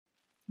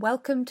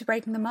Welcome to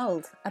Breaking the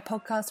Mold, a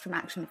podcast from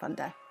Action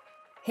Funder.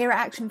 Here at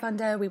Action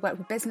Funder, we work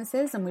with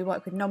businesses and we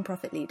work with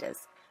non-profit leaders.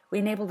 We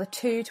enable the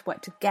two to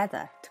work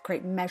together to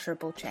create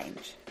measurable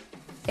change.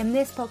 In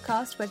this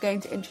podcast, we're going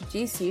to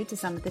introduce you to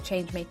some of the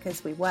change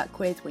makers we work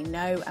with, we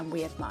know and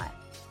we admire.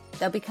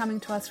 They'll be coming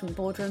to us from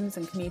boardrooms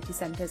and community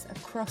centres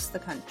across the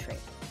country.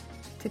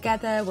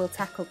 Together, we'll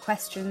tackle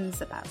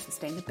questions about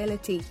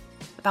sustainability,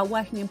 about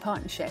working in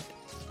partnership,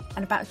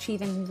 and about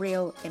achieving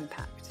real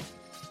impact.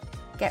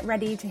 Get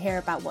ready to hear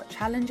about what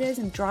challenges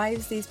and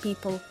drives these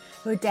people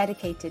who are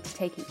dedicated to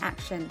taking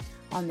action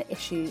on the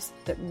issues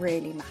that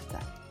really matter.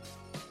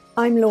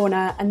 I'm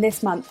Lorna, and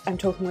this month I'm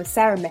talking with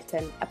Sarah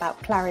Mitton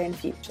about Clarion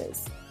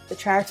Futures, the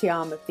charity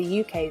arm of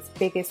the UK's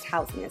biggest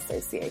housing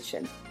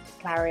association,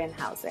 Clarion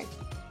Housing.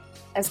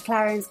 As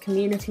Clarion's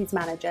communities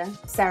manager,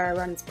 Sarah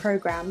runs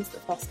programmes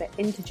that foster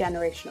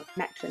intergenerational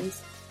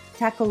connections,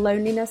 tackle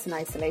loneliness and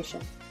isolation,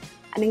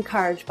 and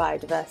encourage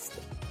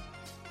biodiversity.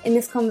 In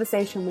this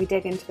conversation, we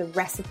dig into the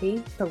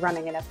recipe for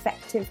running an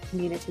effective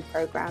community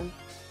programme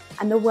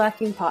and the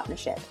working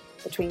partnership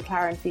between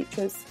Clarion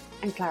Futures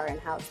and Clarion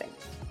Housing.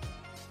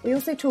 We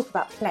also talk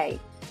about play,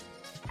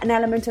 an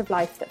element of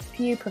life that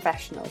few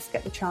professionals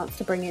get the chance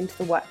to bring into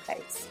the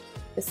workplace,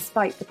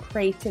 despite the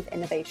creative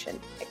innovation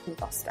it can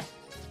foster.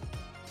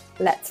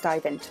 Let's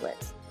dive into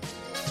it.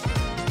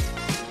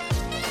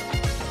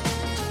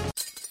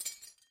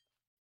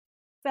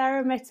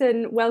 Sarah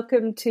Mitton,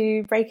 welcome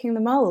to Breaking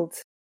the Mold.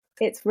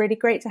 It's really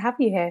great to have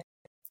you here.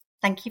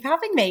 Thank you for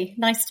having me.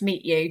 Nice to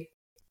meet you.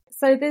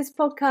 So this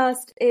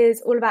podcast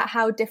is all about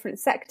how different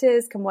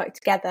sectors can work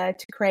together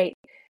to create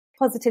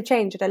positive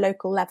change at a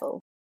local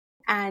level.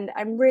 And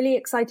I'm really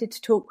excited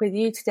to talk with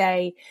you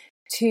today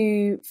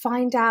to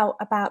find out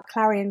about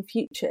Clarion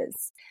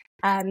Futures,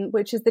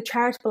 which is the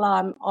charitable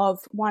arm of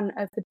one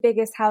of the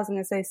biggest housing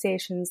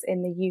associations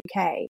in the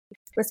UK,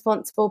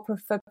 responsible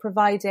for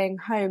providing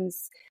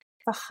homes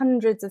for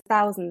hundreds of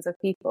thousands of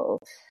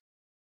people.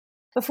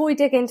 Before we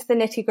dig into the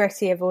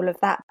nitty-gritty of all of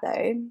that,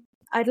 though,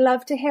 I'd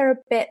love to hear a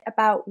bit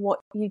about what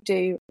you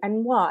do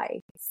and why.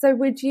 So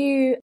would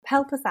you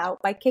help us out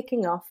by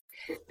kicking off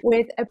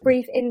with a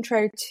brief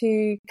intro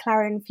to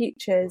Clarion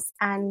Futures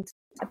and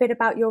a bit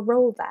about your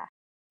role there?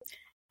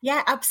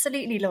 Yeah,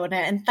 absolutely, Lorna.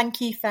 And thank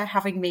you for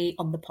having me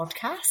on the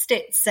podcast.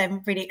 It's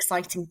really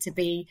exciting to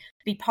be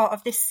part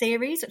of this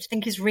series, which I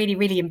think is really,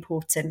 really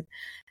important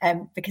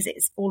because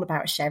it's all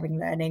about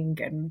sharing learning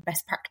and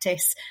best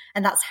practice.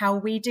 And that's how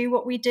we do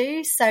what we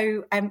do.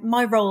 So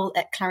my role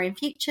at Clarion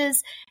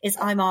Futures is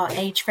I'm our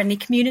age-friendly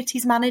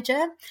communities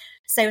manager.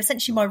 So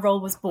essentially my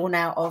role was born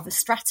out of a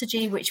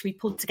strategy which we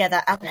pulled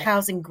together at the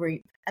housing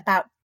group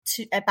about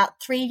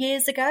 3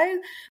 years ago,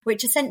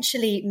 which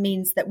essentially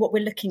means that what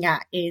we're looking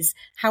at is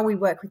how we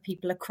work with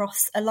people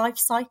across a life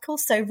cycle.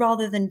 So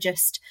rather than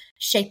just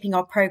shaping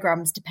our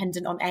programs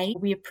dependent on age,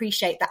 we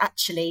appreciate that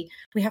actually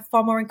we have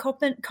far more in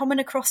common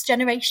across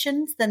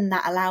generations than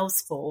that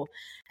allows for.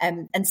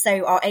 And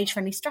so our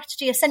age-friendly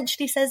strategy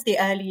essentially says the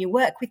earlier you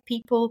work with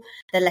people,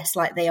 the less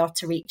likely they are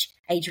to reach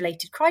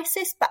age-related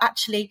crisis, but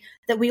actually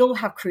that we all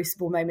have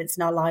crucible moments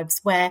in our lives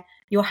where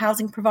your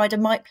housing provider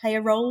might play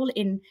a role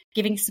in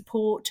giving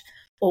support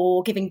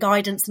or giving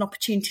guidance and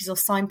opportunities or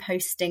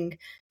signposting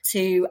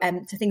to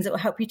things that will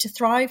help you to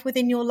thrive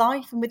within your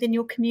life and within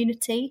your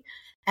community.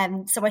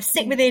 So I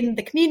sit within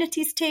the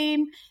communities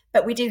team,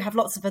 but we do have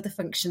lots of other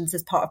functions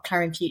as part of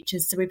Clarion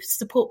Futures. So we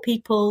support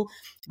people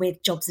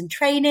with jobs and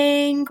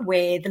training,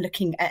 with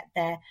looking at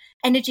their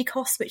energy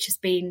costs, which has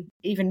been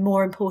even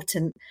more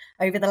important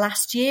over the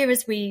last year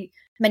as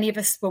many of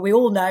us, we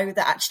all know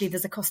that actually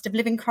there's a cost of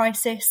living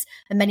crisis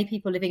and many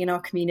people living in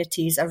our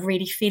communities are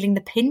really feeling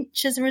the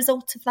pinch as a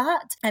result of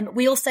that. And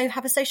we also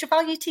have a social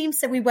value team.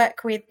 So we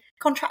work with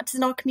contractors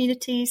in our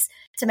communities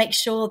to make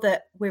sure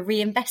that we're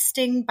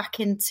reinvesting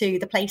back into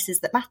the places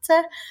that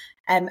matter.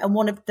 And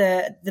one of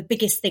the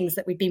biggest things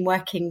that we've been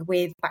working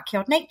with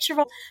Backyard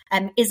Nature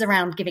on is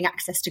around giving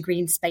access to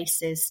green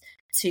spaces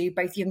to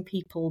both young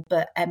people,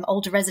 but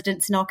older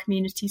residents in our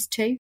communities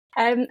too.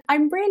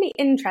 I'm really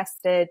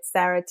interested,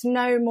 Sarah, to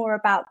know more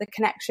about the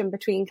connection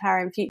between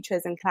Clarion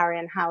Futures and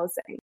Clarion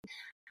Housing,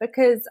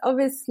 because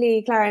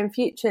obviously Clarion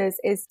Futures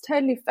is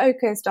totally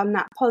focused on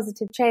that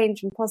positive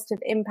change and positive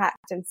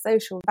impact and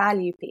social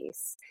value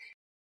piece.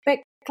 But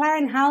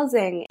Clarion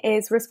Housing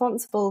is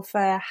responsible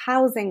for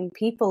housing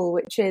people,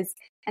 which is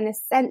an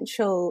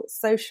essential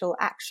social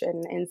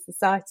action in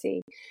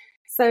society.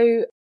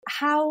 So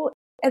how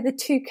are the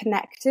two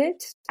connected,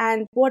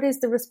 and what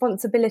is the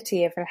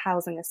responsibility of a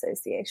housing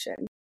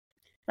association?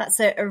 That's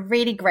a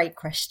really great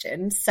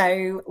question.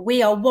 So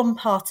we are one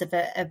part of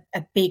a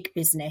big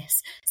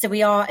business. So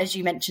we are, as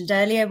you mentioned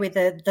earlier, we're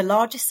the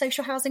largest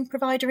social housing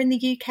provider in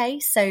the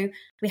UK. So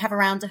we have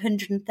around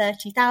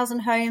 130,000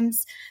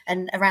 homes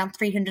and around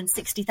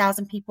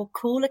 360,000 people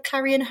call a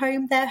Clarion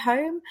home their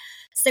home.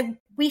 So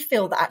we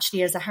feel that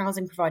actually as a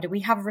housing provider, we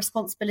have a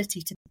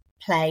responsibility to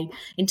play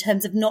in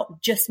terms of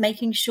not just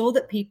making sure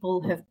that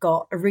people have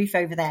got a roof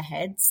over their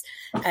heads,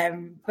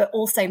 but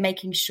also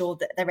making sure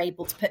that they're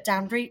able to put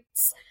down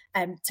roots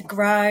to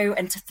grow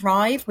and to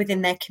thrive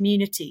within their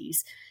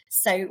communities.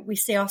 So we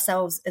see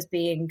ourselves as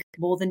being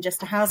more than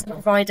just a housing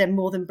provider,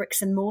 more than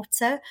bricks and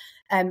mortar.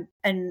 And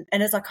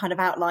as I kind of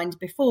outlined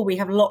before, we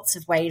have lots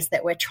of ways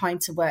that we're trying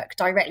to work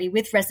directly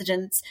with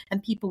residents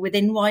and people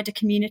within wider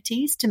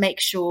communities to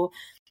make sure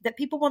that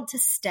people want to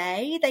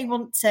stay. They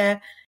want to,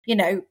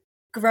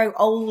 grow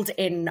old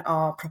in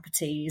our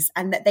properties,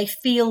 and that they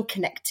feel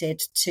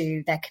connected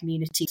to their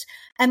communities,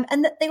 and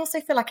that they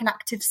also feel like an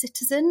active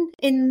citizen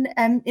in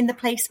the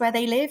place where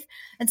they live.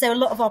 And so a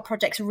lot of our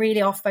projects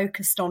really are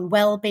focused on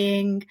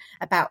wellbeing,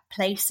 about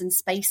place and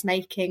space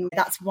making.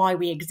 That's why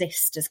we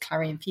exist as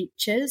Clarion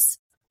Futures.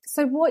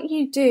 So what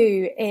you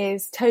do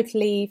is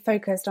totally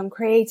focused on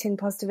creating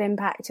positive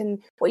impact,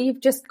 and what you've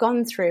just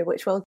gone through,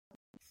 which we'll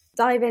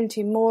dive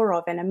into more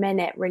of in a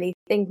minute, really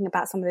thinking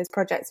about some of those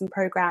projects and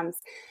programs.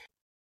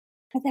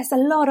 But there's a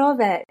lot of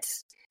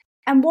it.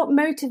 And what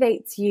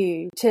motivates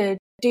you to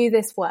do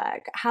this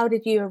work? How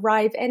did you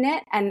arrive in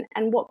it? And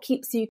what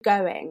keeps you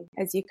going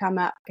as you come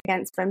up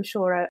against, I'm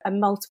sure, a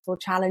multiple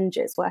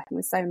challenges working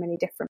with so many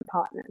different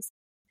partners?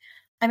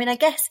 I mean, I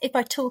guess if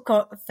I talk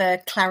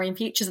for Clarion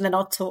Futures, and then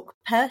I'll talk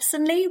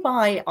personally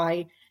why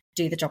I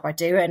do the job I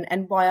do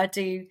and why I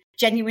do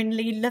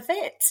genuinely love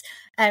it.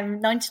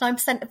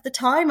 99% of the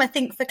time, I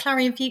think for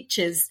Clarion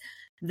Futures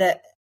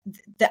that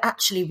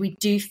actually we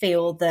do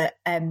feel that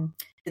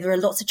there are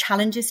lots of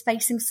challenges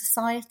facing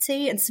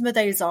society, and some of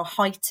those are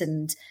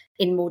heightened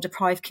in more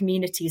deprived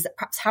communities that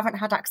perhaps haven't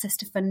had access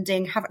to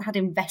funding, haven't had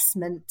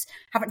investment,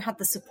 haven't had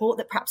the support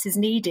that perhaps is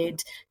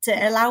needed to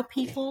allow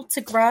people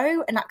to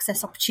grow and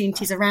access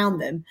opportunities around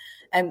them.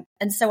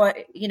 And so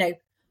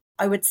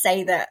I would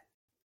say that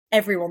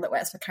everyone that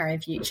works for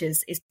Clarion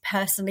Futures is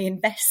personally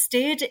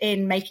invested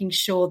in making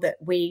sure that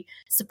we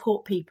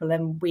support people,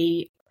 and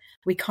we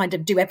kind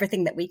of do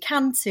everything that we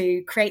can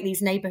to create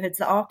these neighbourhoods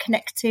that are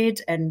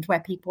connected and where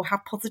people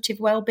have positive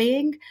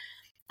well-being.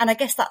 And I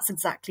guess that's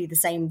exactly the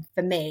same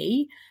for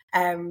me.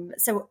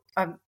 So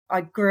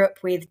I grew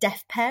up with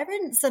deaf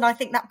parents, and I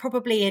think that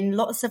probably in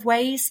lots of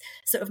ways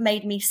sort of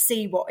made me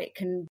see what it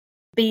can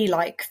be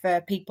like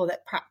for people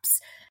that perhaps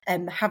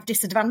have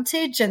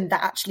disadvantage and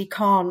that actually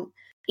can't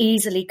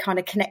easily kind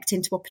of connect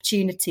into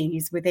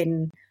opportunities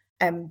within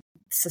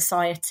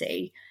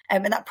society.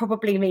 And that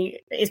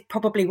is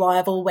probably why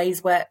I've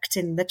always worked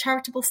in the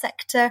charitable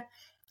sector.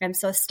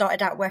 So I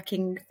started out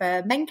working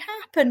for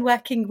MenCap and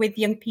working with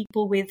young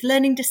people with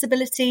learning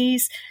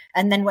disabilities,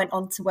 and then went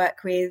on to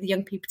work with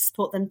young people to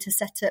support them to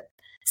set up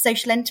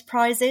social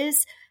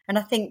enterprises. And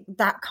I think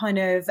that kind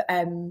of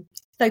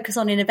focus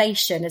on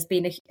innovation has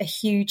been a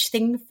huge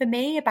thing for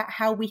me about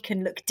how we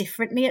can look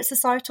differently at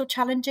societal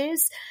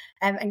challenges.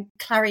 And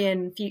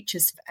Clarion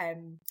Futures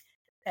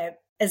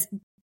has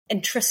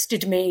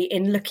entrusted me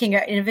in looking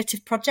at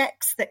innovative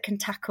projects that can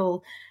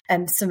tackle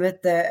some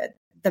of the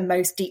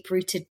most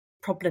deep-rooted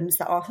problems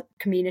that our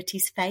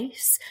communities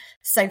face.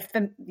 So,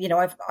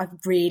 I've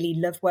really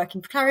loved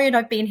working for Clarion.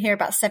 I've been here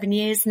about 7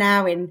 years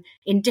now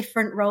in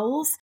different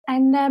roles.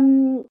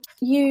 And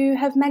you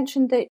have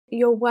mentioned that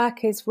your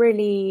work is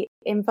really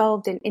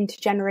involved in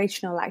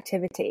intergenerational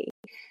activity.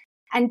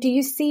 And do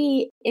you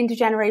see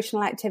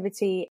intergenerational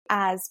activity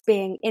as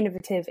being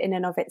innovative in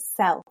and of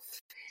itself?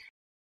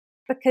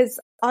 Because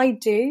I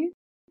do,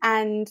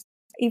 and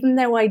even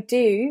though I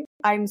do,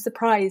 I'm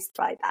surprised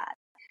by that.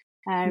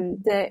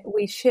 That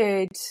we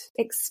should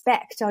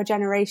expect our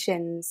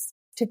generations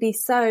to be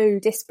so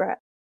disparate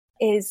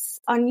is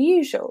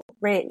unusual,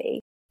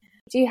 really.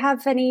 Do you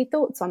have any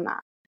thoughts on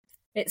that?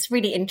 It's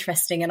really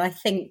interesting, and I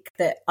think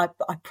that I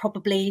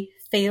probably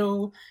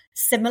feel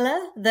similar,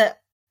 that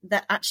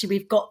actually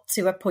we've got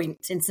to a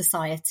point in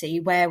society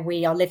where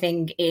we are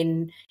living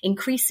in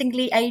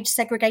increasingly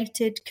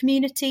age-segregated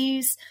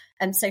communities,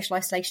 and social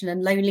isolation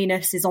and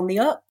loneliness is on the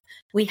up.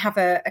 We have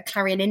a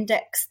Clarion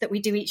Index that we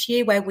do each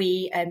year where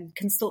we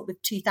consult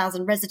with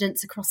 2,000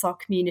 residents across our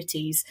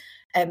communities.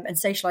 And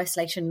social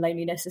isolation and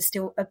loneliness is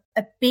still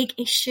a big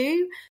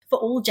issue for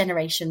all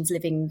generations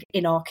living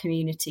in our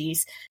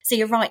communities. So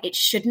you're right, it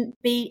shouldn't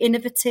be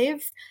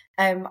innovative.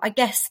 I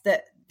guess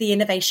that the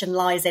innovation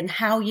lies in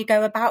how you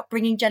go about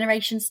bringing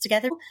generations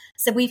together.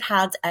 So we've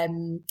had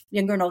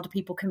younger and older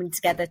people coming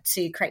together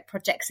to create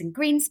projects in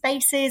green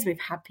spaces.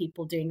 We've had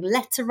people doing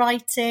letter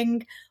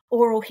writing,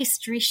 oral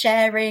history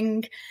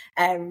sharing.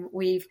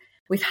 We've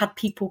had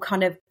people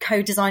kind of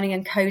co-designing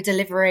and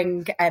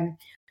co-delivering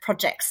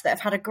projects that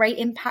have had a great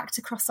impact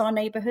across our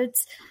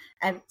neighbourhoods.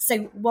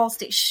 So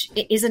whilst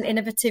it isn't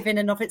innovative in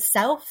and of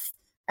itself,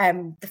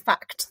 the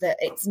fact that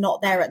it's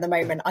not there at the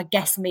moment, I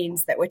guess,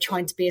 means that we're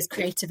trying to be as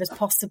creative as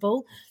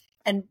possible.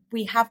 And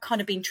we have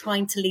kind of been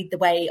trying to lead the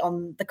way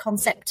on the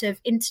concept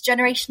of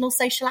intergenerational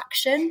social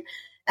action,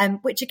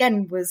 which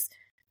again was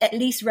at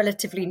least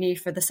relatively new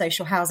for the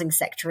social housing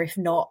sector, if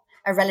not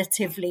a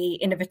relatively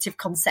innovative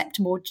concept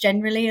more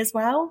generally as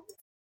well.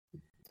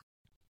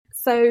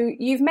 So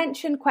you've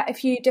mentioned quite a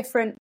few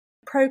different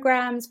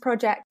programs,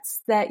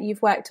 projects that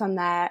you've worked on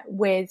there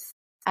with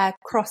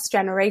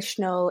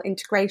cross-generational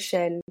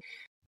integration.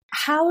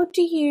 How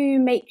do you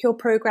make your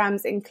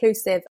programs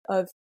inclusive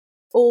of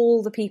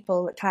all the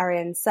people that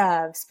Clarion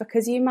serves,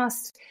 because you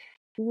must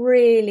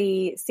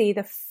really see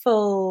the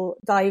full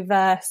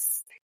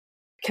diverse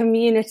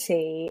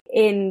community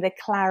in the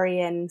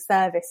Clarion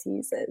service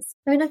users.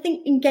 I mean, I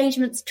think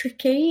engagement's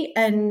tricky,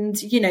 and,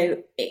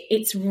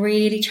 it's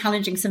really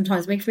challenging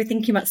sometimes. I mean, if we're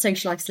thinking about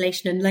social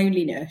isolation and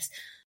loneliness,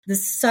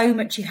 there's so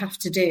much you have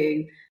to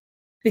do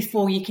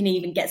before you can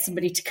even get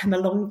somebody to come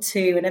along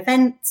to an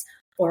event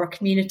or a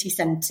community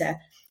centre.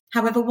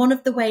 However, one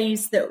of the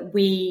ways that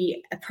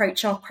we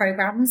approach our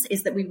programmes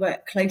is that we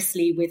work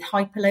closely with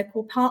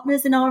hyperlocal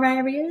partners in our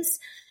areas.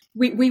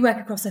 We work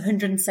across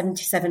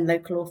 177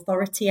 local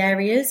authority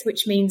areas,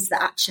 which means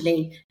that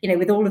actually,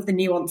 with all of the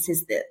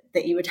nuances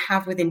that you would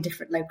have within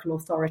different local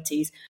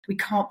authorities, we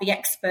can't be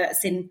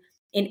experts in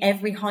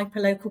every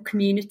hyperlocal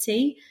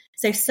community.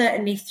 So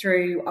certainly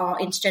through our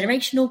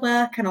intergenerational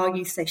work and our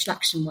youth social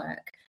action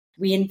work,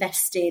 we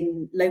invest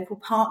in local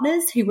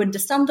partners who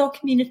understand our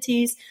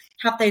communities,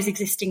 have those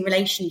existing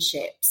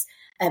relationships,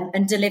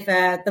 and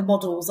deliver the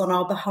models on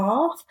our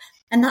behalf.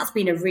 And that's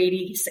been a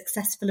really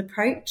successful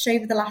approach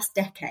over the last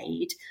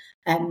decade.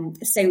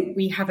 So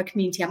we have a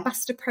community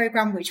ambassador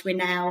programme, which we're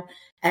now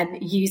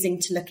using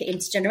to look at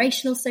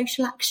intergenerational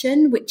social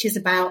action, which is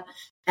about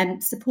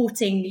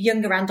supporting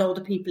younger and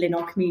older people in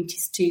our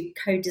communities to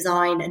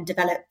co-design and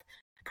develop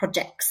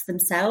projects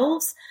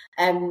themselves.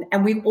 And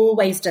we've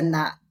always done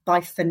that by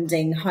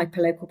funding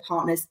hyperlocal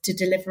partners to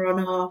deliver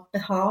on our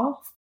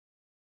behalf.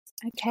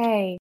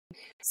 Okay,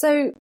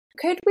 so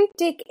could we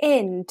dig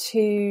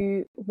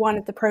into one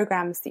of the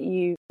programmes that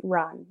you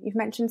run? You've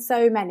mentioned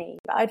so many,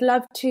 but I'd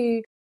love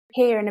to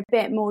hear in a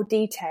bit more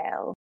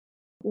detail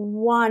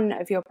one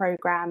of your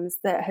programmes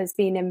that has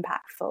been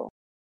impactful.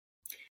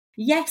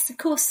 Yes, of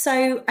course.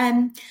 So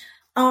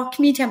our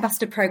Community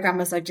Ambassador programme,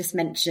 as I just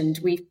mentioned,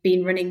 we've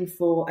been running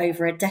for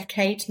over a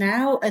decade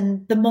now.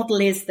 And the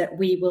model is that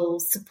we will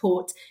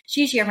support, it's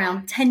usually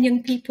around 10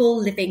 young people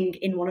living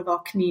in one of our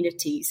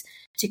communities,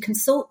 to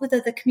consult with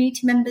other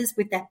community members,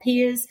 with their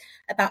peers,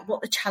 about what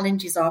the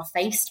challenges are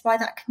faced by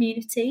that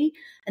community.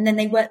 And then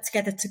they work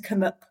together to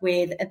come up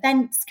with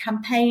events,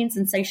 campaigns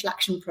and social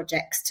action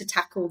projects to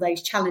tackle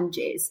those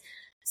challenges.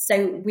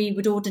 So we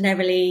would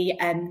ordinarily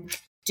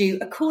do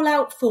a call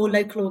out for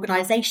local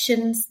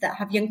organisations that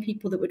have young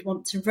people that would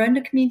want to run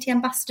a community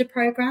ambassador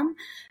programme.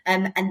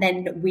 And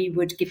then we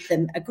would give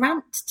them a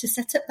grant to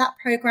set up that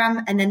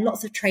programme, and then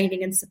lots of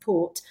training and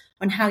support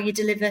on how you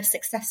deliver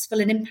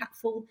successful and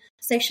impactful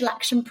social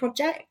action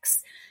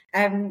projects.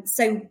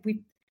 So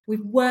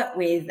we've worked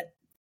with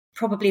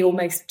probably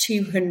almost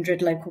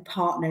 200 local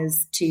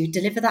partners to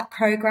deliver that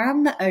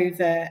programme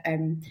over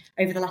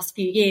the last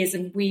few years.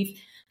 And we've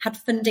had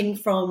funding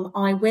from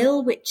I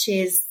Will, which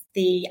is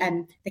the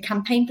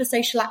campaign for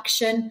social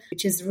action,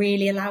 which has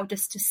really allowed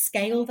us to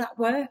scale that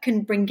work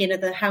and bring in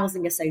other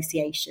housing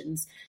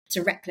associations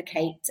to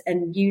replicate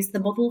and use the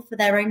model for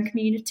their own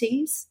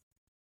communities.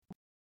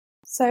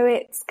 So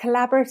it's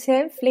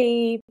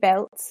collaboratively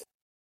built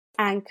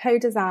and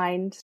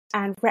co-designed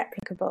and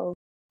replicable.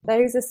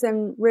 Those are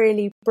some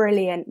really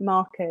brilliant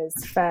markers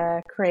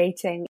for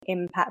creating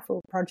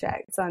impactful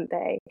projects, aren't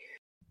they?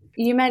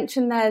 You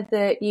mentioned there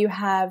that you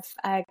have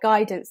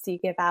guidance you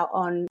give out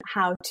on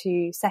how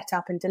to set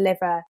up and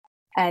deliver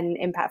an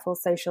impactful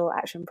social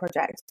action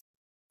project.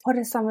 What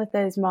are some of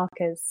those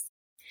markers?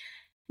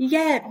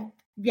 Yeah,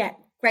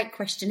 great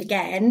question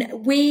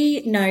again.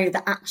 We know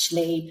that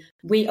actually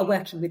we are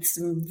working with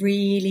some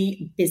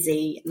really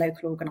busy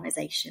local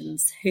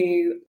organisations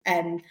who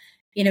are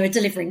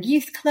delivering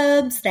youth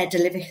clubs, they're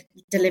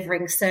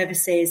delivering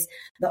services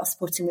that are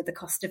supporting with the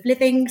cost of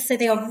living. So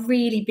they are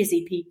really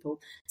busy people.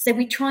 So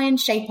we try and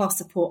shape our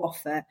support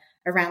offer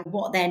around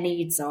what their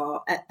needs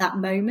are at that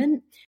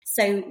moment.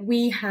 So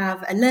we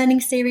have a learning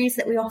series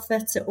that we offer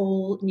to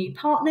all new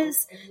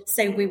partners.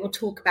 So we will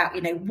talk about,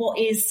 what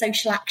is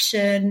social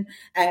action,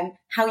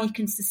 how you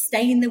can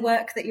sustain the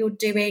work that you're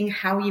doing,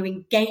 how you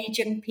engage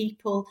young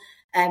people.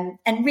 And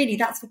really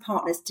that's for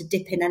partners to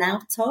dip in and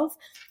out of.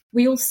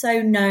 We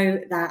also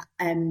know that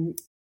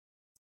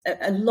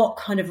a lot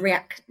kind of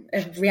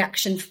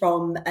reaction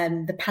from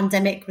the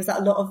pandemic was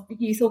that a lot of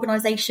youth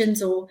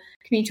organisations or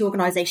community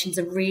organisations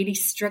are really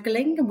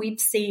struggling, and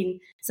we've seen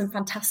some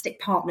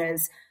fantastic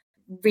partners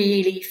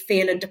really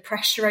feel under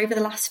pressure over the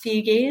last few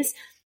years.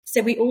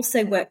 So we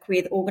also work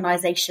with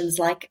organisations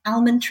like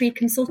Almond Tree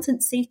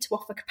Consultancy to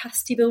offer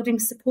capacity building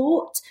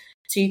support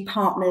to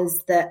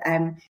partners that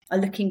are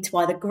looking to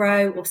either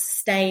grow or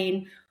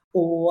sustain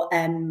or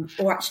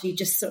actually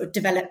just sort of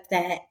develop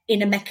their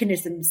inner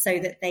mechanisms so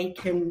that they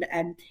can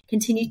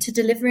continue to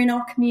deliver in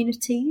our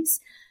communities.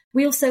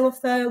 We also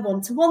offer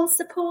one-to-one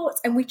support,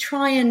 and we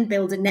try and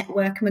build a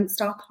network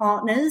amongst our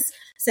partners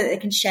so that they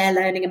can share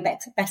learning and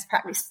best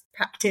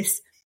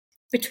practice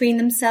between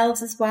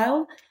themselves as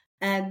well.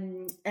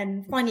 And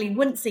finally,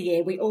 once a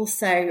year, we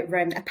also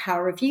run a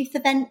Power of Youth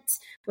event,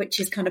 which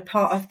is kind of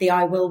part of the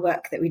I Will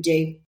work that we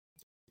do,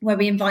 where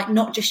we invite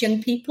not just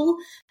young people,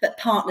 but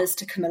partners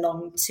to come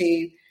along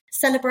to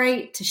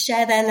celebrate, to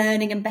share their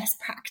learning and best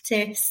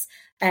practice,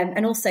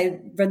 and also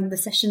run the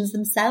sessions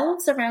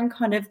themselves around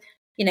kind of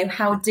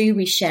how do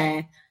we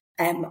share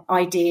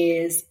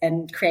ideas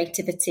and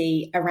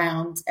creativity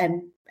around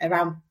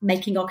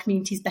making our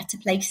communities better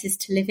places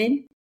to live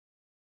in.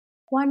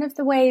 One of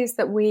the ways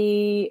that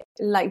we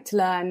like to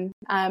learn,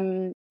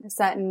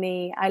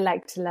 certainly I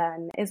like to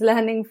learn, is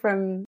learning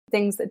from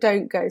things that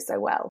don't go so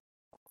well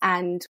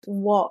and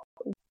what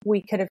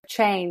we could have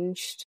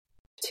changed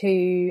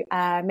to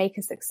make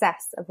a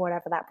success of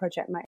whatever that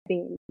project might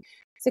be.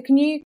 So can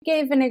you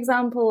give an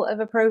example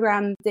of a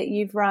program that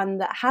you've run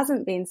that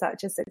hasn't been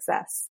such a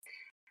success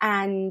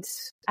and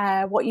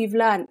what you've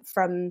learned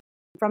from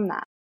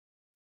that?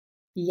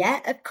 Yeah,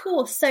 of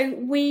course. So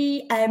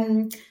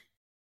when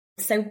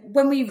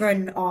we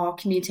run our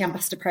community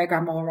ambassador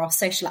program or our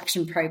social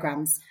action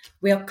programs,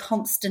 we are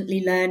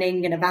constantly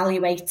learning and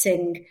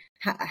evaluating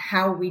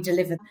how we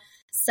deliver.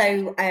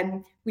 So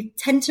we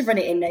tend to run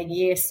it in a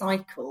year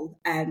cycle.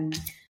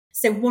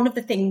 So one of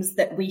the things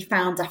that we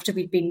found after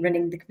we'd been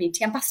running the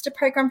community ambassador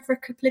program for a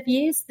couple of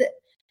years, that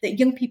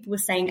young people were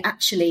saying,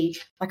 actually,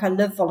 like, I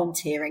love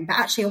volunteering, but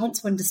actually I want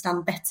to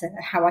understand better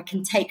how I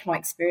can take my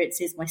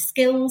experiences, my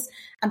skills,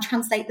 and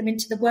translate them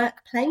into the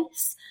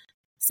workplace.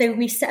 So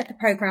we set up a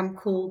program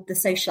called the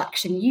Social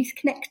Action Youth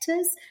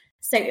Connectors.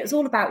 So it was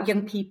all about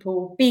young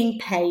people being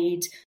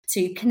paid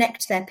to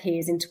connect their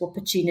peers into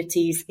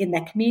opportunities in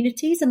their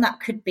communities. And that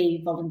could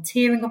be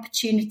volunteering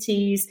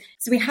opportunities.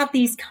 So we had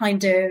these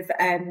kind of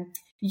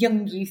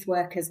young youth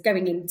workers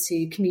going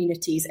into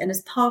communities. And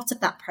as part of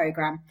that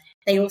program,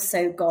 they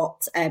also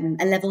got a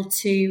level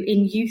 2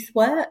 in youth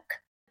work.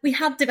 We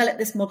had developed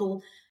this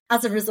model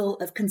as a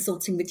result of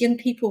consulting with young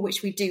people,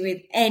 which we do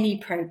with any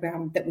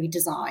program that we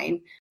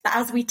design. But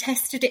as we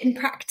tested it in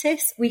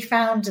practice, we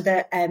found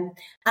that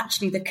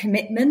actually the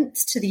commitment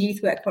to the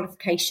youth work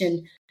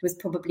qualification was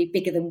probably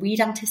bigger than we'd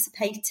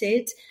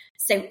anticipated.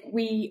 So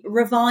we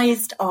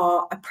revised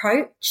our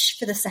approach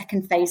for the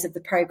second phase of the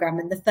program.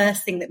 And the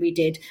first thing that we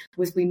did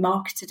was we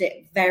marketed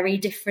it very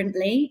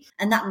differently.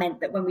 And that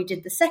meant that when we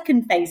did the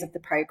second phase of the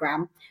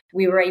program,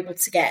 we were able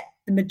to get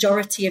the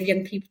majority of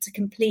young people to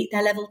complete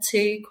their level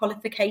 2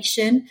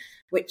 qualification,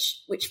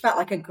 which felt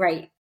like a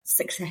great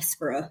success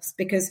for us,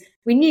 because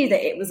we knew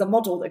that it was a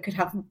model that could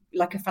have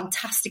like a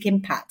fantastic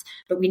impact,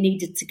 but we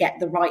needed to get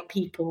the right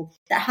people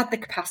that had the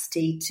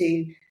capacity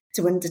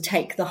to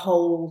undertake the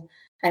whole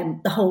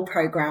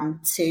program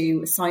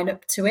to sign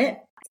up to it.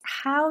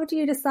 How do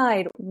you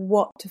decide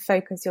what to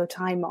focus your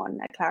time on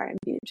at Clarion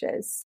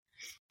Futures?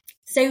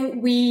 So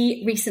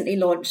we recently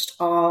launched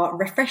our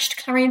refreshed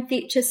Clarion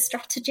Futures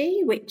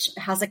strategy, which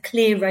has a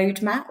clear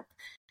roadmap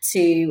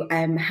to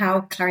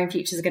how Clarion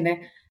Futures are going to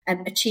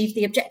achieve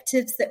the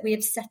objectives that we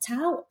have set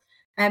out.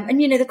 And,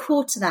 the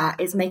core to that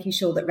is making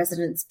sure that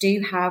residents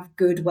do have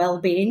good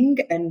wellbeing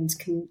and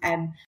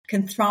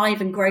can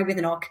thrive and grow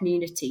within our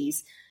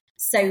communities.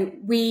 So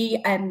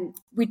we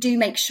do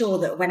make sure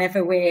that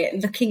whenever we're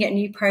looking at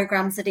new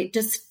programs, that it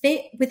does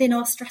fit within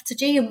our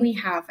strategy. And we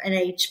have an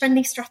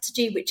age-friendly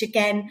strategy, which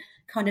again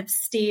kind of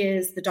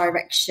steers the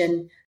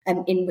direction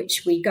in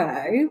which we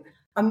go.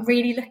 I'm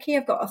really lucky.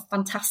 I've got a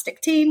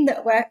fantastic team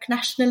that work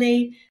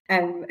nationally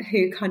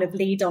who kind of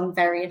lead on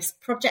various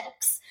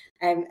projects.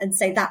 And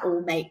so that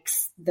all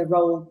makes the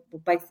role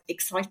both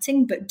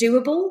exciting but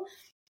doable.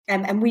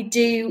 And we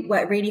do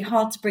work really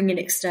hard to bring in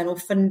external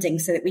funding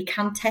so that we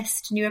can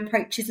test new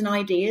approaches and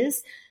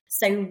ideas.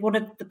 So one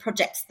of the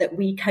projects that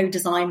we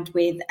co-designed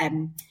with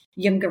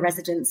younger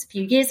residents a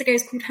few years ago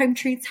is called Home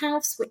Truths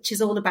House, which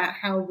is all about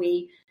how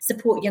we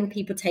support young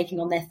people taking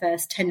on their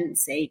first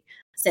tenancy.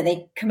 So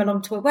they come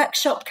along to a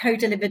workshop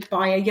co-delivered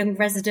by a young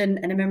resident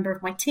and a member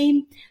of my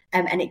team,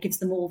 and it gives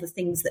them all the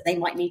things that they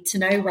might need to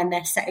know when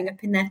they're setting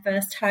up in their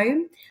first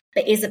home.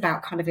 But it is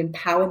about kind of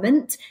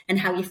empowerment and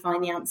how you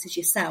find the answers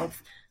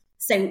yourself.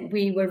 So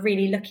we were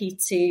really lucky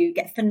to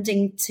get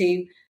funding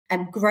to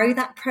grow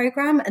that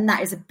program. And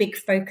that is a big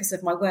focus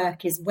of my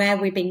work, is where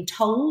we're being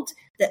told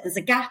that there's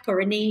a gap or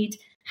a need,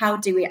 how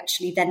do we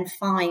actually then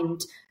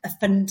find a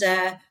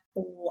funder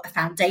or a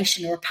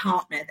foundation or a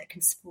partner that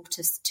can support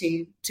us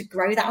to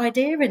grow that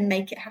idea and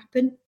make it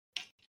happen.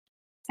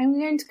 I'm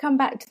going to come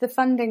back to the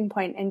funding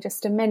point in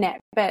just a minute,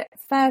 but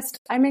first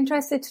I'm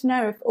interested to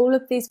know if all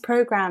of these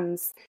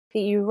programs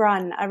that you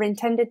run are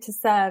intended to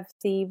serve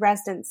the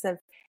residents of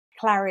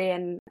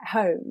Clarion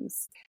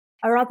homes.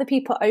 Are other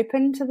people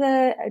open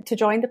to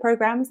join the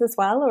programs as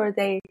well, or are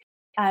they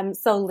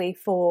solely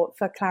for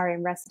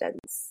Clarion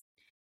residents?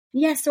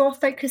 Yeah, so our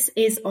focus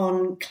is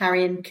on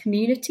Clarion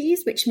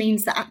communities, which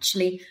means that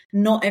actually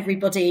not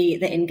everybody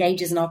that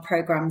engages in our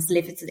programs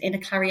lives in a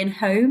Clarion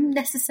home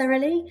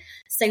necessarily.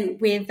 So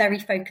we're very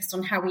focused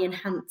on how we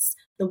enhance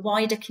the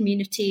wider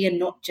community and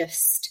not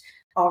just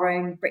our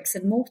own bricks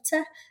and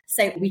mortar.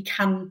 So we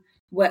can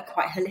work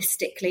quite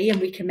holistically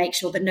and we can make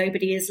sure that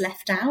nobody is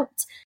left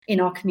out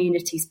in our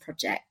communities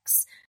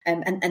projects.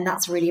 And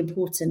that's really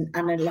important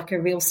and like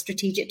a real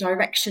strategic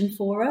direction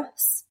for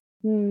us.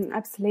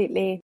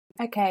 Absolutely.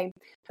 Okay,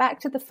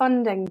 back to the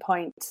funding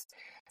point.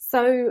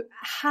 So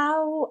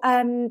how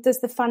does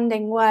the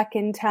funding work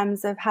in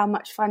terms of how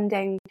much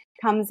funding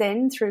comes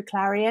in through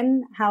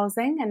Clarion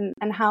Housing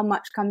and how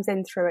much comes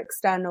in through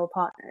external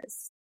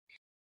partners?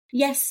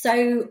 Yes,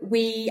 so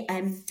we,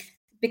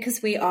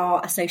 because we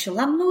are a social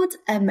landlord,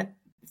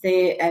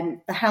 the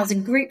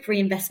housing group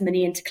reinvests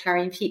money into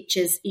Clarion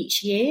Futures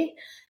each year.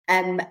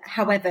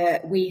 However,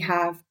 we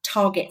have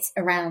targets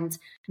around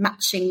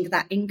matching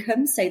that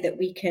income so that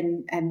we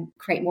can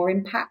create more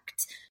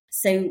impact.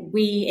 So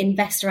we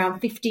invest around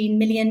 15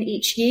 million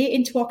each year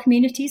into our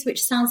communities,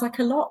 which sounds like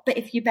a lot. But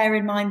if you bear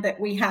in mind that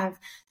we have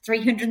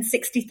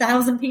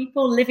 360,000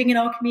 people living in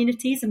our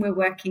communities and we're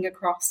working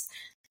across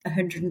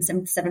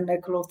 177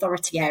 local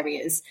authority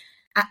areas,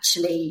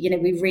 actually,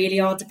 we really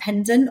are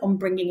dependent on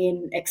bringing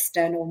in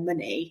external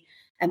money.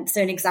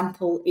 So an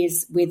example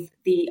is with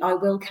the I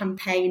Will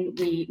campaign,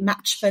 we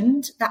match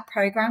fund that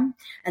programme,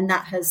 and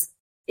that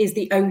is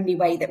the only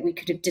way that we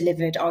could have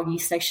delivered our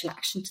youth social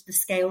action to the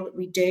scale that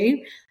we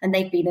do. And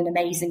they've been an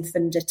amazing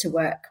funder to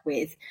work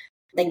with.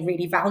 They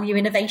really value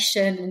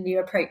innovation and new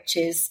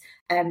approaches.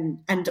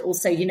 And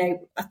also,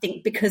 I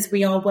think because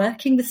we are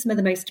working with some of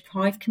the most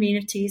deprived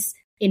communities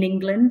in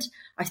England,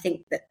 I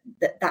think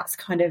that's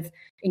kind of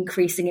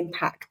increasing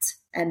impact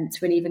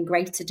to an even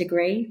greater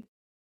degree.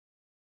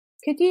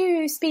 Could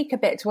you speak a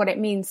bit to what it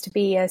means to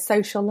be a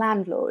social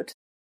landlord?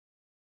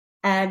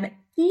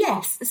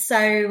 Yes.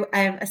 So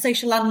a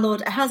social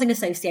landlord, a housing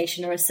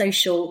association or a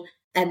social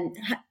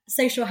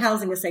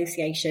housing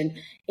association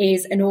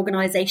is an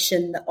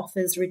organisation that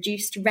offers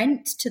reduced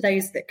rent to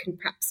those that can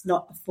perhaps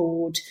not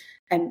afford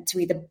to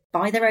either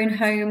buy their own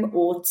home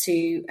or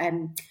to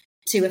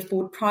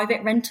afford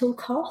private rental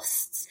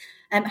costs.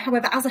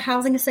 However, as a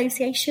housing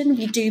association,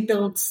 we do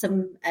build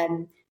some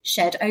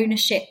shared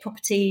ownership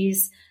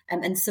properties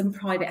and some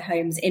private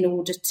homes in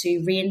order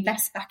to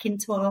reinvest back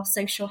into our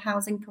social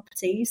housing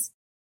properties.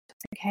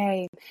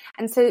 Okay.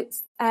 And so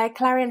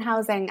Clarion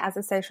Housing as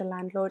a social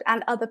landlord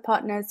and other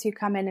partners who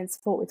come in and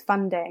support with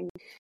funding,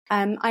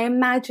 I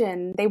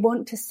imagine they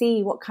want to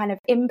see what kind of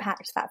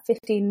impact that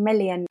 15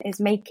 million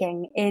is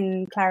making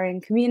in Clarion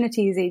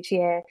communities each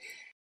year.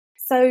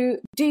 So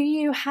do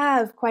you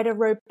have quite a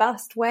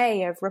robust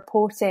way of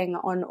reporting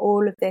on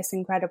all of this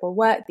incredible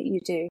work that you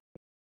do?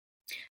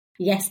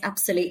 Yes,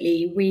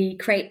 absolutely. We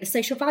create a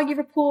social value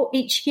report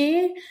each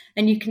year,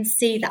 and you can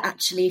see that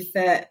actually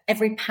for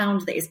every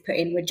pound that is put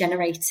in, we're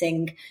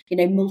generating,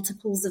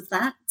 multiples of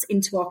that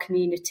into our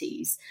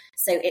communities.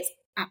 So it's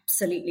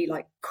absolutely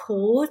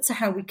core to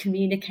how we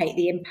communicate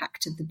the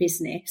impact of the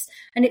business.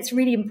 And it's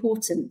really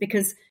important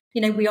because,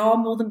 we are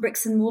more than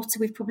bricks and mortar.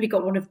 We've probably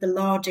got one of the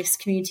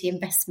largest community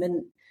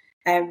investment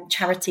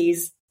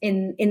charities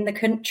in the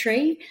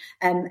country.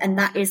 And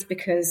that is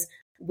because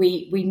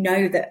we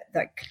know that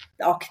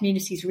our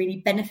communities really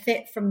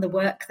benefit from the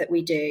work that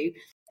we do.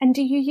 And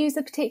do you use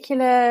a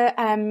particular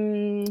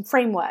impact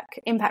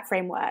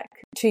framework,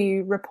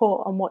 to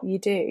report on what you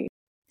do?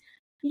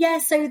 Yeah,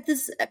 so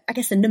there's, I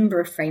guess, a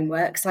number of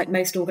frameworks. Like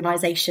most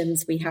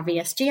organisations, we have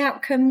ESG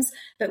outcomes,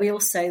 but we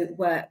also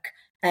work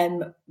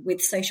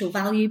with social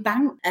value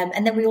bank.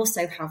 And then we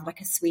also have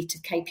a suite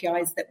of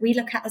KPIs that we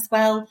look at as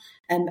well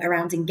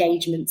around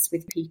engagements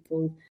with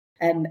people.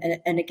 And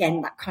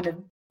again, that kind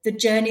of the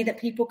journey that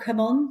people come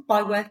on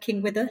by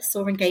working with us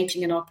or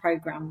engaging in our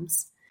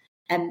programmes.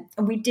 And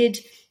we did,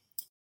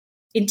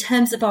 in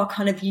terms of our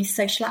kind of youth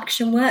social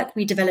action work,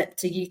 we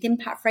developed a youth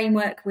impact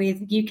framework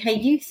with UK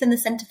Youth and the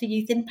Centre for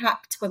Youth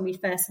Impact when we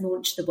first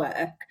launched the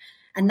work.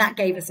 And that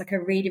gave us a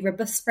really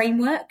robust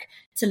framework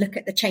to look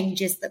at the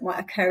changes that might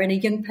occur in a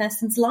young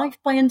person's life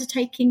by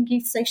undertaking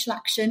youth social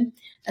action.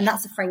 And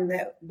that's a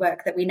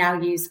framework that we now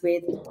use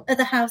with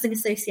other housing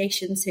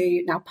associations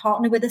who now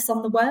partner with us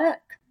on the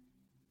work.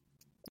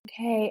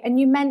 Okay, and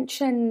you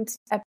mentioned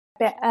a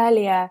bit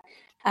earlier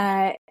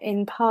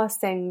in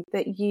passing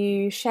that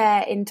you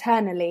share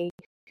internally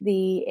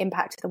the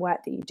impact of the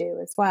work that you do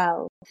as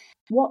well.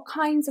 What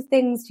kinds of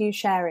things do you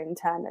share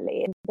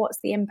internally, and what's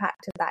the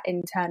impact of that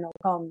internal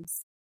comms?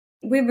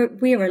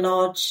 We're a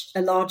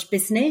large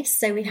business,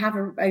 so we have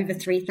over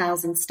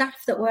 3,000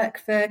 staff that work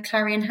for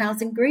Clarion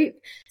Housing Group.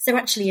 So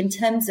actually, in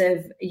terms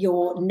of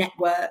your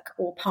network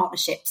or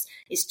partnerships,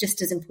 it's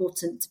just as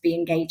important to be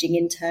engaging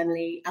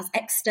internally as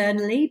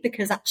externally,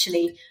 because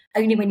actually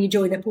only when you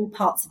join up all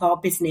parts of our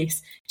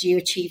business do you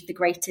achieve the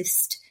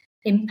greatest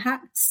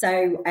impact.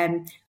 So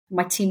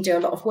my team do a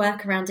lot of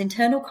work around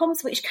internal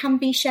comms, which can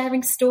be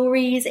sharing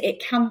stories.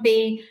 It can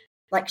be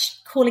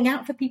calling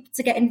out for people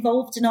to get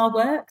involved in our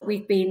work.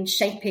 We've been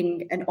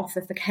shaping an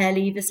offer for care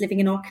leavers living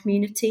in our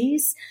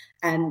communities,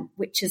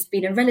 which has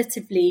been a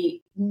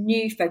relatively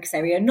new focus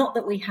area. Not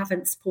that we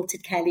haven't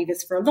supported care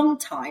leavers for a long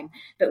time,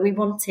 but we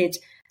wanted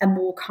a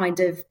more kind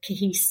of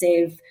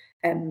cohesive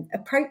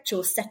approach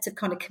or set of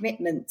kind of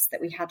commitments that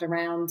we had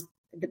around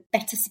the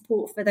better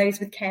support for those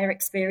with care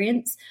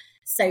experience.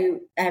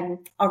 So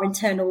our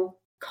internal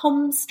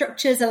comms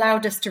structures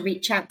allowed us to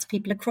reach out to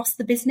people across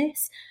the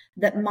business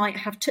that might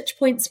have touch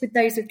points with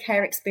those with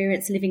care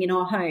experience living in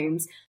our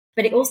homes,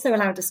 But it also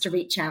allowed us to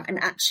reach out,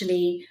 and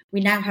actually we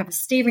now have a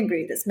steering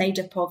group that's made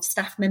up of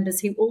staff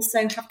members who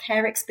also have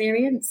care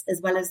experience,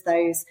 as well as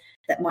those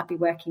that might be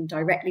working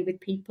directly with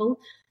people.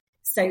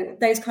 So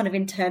those kind of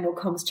internal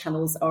comms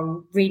channels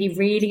are really,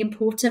 really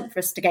important for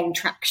us to gain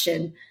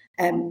traction,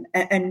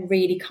 and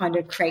really kind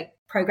of create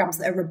programs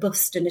that are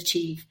robust and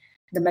achieve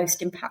the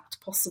most impact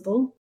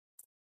possible.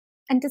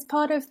 And does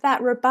part of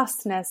that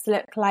robustness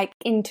look like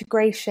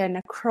integration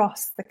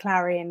across the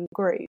Clarion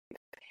group?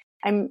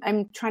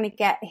 I'm trying to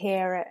get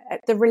here at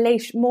the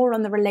more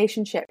on the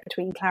relationship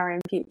between Clarion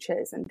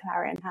Futures and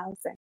Clarion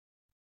Housing.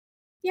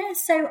 Yeah,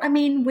 so I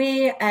mean,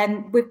 we're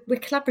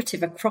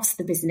collaborative across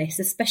the business,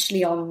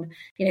 especially on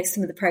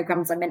some of the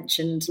programs I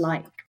mentioned,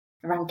 like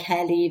around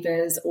care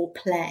levers or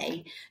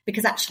play,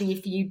 because actually,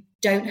 if you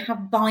don't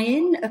have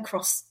buy-in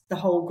across the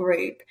whole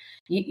group,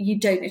 you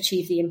don't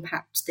achieve the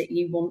impact that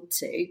you want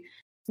to.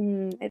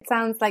 It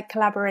sounds like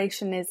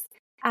collaboration is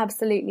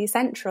absolutely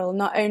central,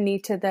 not only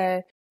to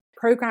the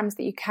programs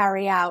that you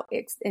carry out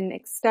in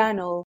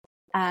external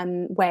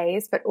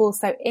ways, but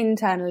also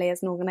internally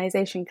as an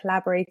organisation,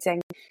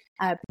 collaborating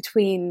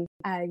between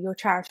your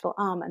charitable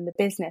arm and the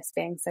business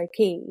being so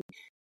key.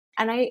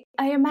 And I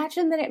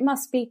imagine that it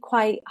must be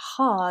quite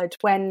hard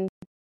when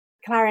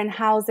Clarion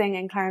Housing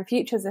and Clarion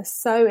Futures are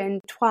so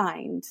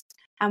entwined,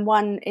 and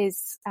one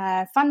is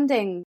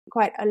funding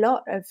quite a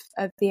lot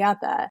of the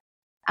other,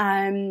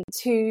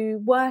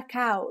 to work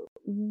out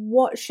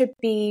what should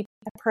be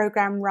a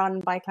programme run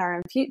by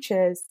Clarion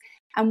Futures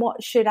and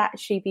what should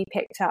actually be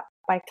picked up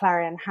by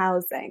Clarion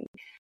Housing.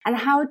 And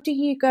how do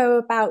you go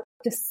about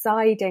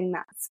deciding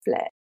that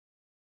split?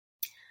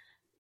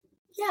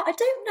 Yeah, I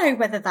don't know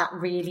whether that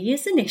really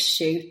is an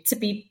issue, to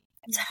be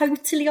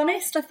totally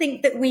honest. I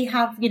think that we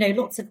have,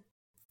 lots of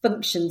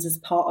functions as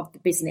part of the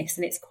business,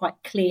 and it's quite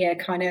clear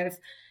kind of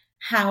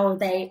how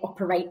they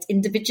operate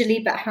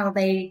individually, but how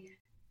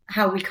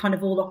we kind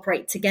of all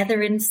operate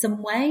together in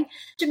some way.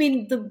 I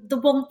mean, the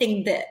one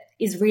thing that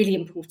is really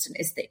important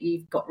is that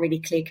you've got really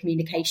clear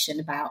communication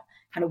about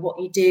kind of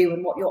what you do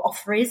and what your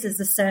offer is as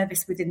a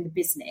service within the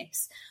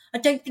business. I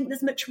don't think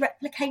there's much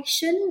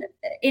replication,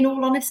 in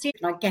all honesty.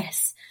 And I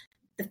guess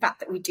the fact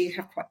that we do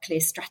have quite clear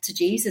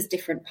strategies as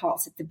different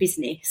parts of the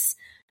business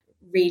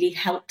really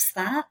helps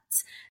that.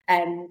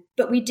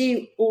 But we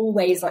do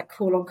always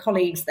call on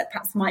colleagues that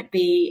perhaps might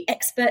be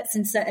experts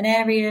in certain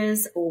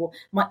areas or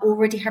might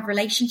already have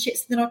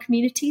relationships within our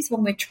communities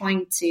when we're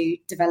trying to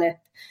develop,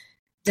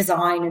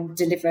 design and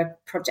deliver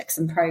projects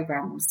and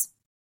programs.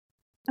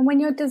 And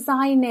when you're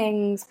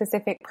designing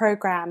specific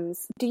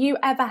programs, do you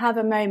ever have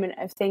a moment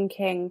of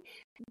thinking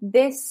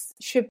this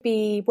should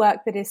be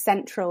work that is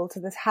central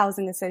to this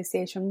housing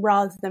association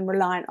rather than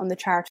reliant on the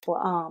charitable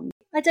arm?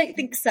 I don't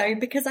think so,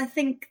 because I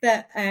think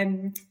that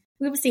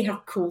we obviously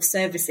have core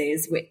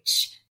services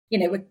which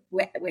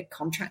we're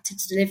contracted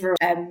to deliver,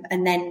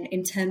 and then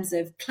in terms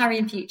of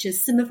Clarion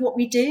Futures, some of what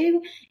we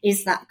do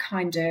is that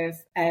kind of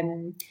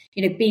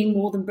being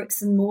more than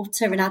bricks and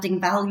mortar and adding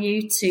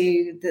value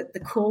to the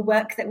core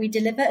work that we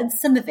deliver, and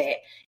some of it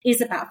is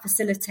about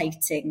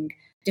facilitating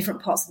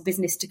different parts of the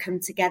business to come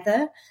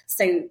together.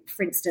 So,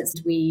 for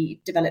instance,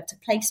 we developed a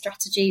play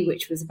strategy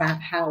which was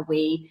about how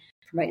we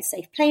promote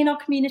safe play in our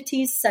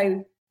communities.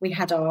 So we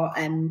had our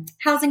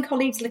housing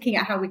colleagues looking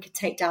at how we could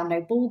take down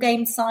no ball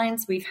game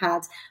signs. We've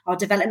had our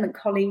development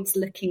colleagues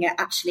looking at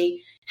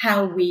actually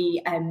how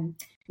we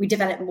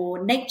develop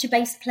more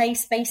nature-based play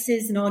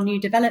spaces in our new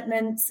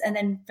developments. And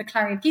then for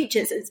Clarion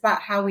Futures, it's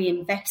about how we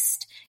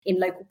invest in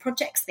local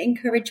projects that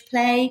encourage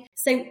play.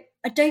 So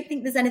I don't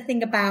think there's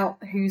anything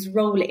about whose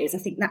role it is. I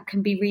think that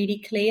can be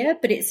really clear,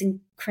 but it's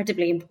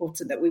incredibly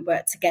important that we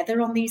work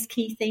together on these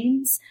key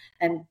themes.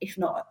 And if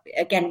not,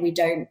 again, we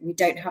don't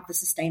have the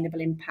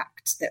sustainable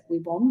impact that we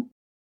want.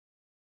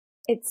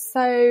 It's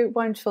so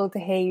wonderful to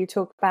hear you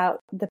talk about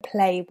the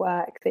play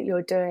work that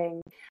you're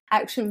doing.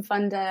 Action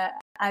Funder,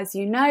 as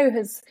you know,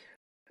 has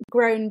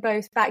grown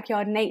both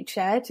backyard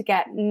nature to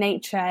get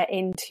nature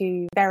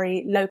into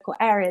very local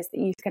areas that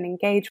youth can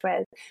engage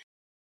with,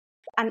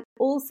 and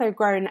also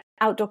grown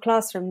Outdoor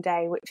Classroom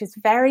Day, which is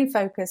very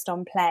focused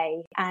on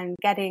play and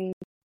getting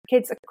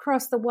kids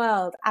across the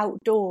world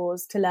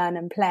outdoors to learn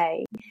and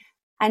play.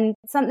 And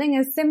something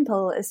as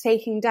simple as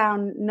taking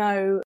down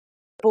no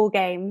ball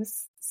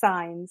games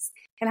signs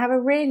can have a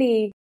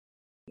really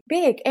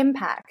big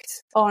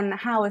impact on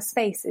how a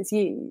space is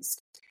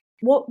used.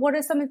 What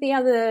are some of the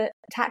other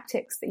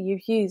tactics that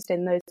you've used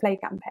in those play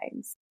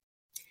campaigns?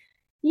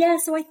 Yeah,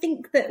 so I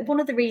think that one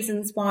of the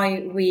reasons why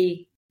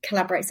we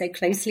collaborate so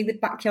closely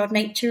with Backyard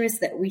Nature is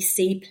that we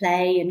see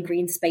play and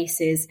green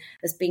spaces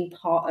as being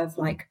part of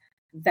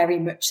very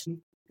much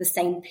the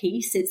same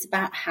piece. It's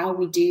about how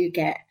we do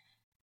get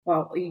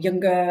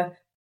younger,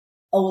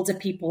 older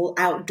people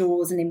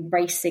outdoors and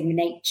embracing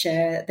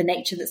nature, the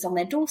nature that's on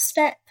their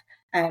doorstep,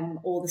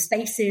 or the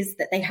spaces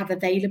that they have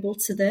available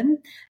to them.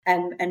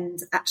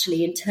 And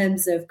actually, in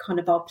terms of kind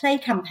of our play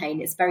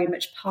campaign, it's very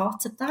much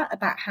part of that,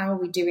 about how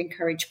we do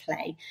encourage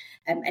play.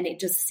 And it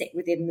does sit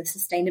within the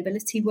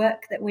sustainability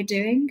work that we're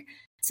doing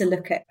to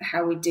look at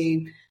how we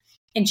do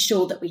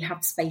ensure that we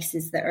have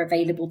spaces that are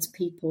available to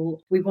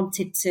people. We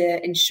wanted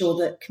to ensure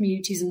that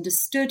communities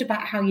understood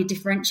about how you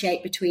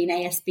differentiate between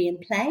ASB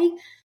and play,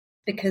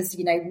 because,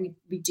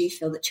 we do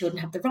feel that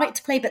children have the right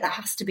to play, but that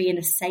has to be in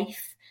a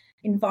safe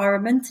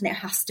environment, and it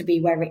has to be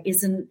where it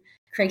isn't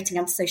creating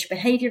antisocial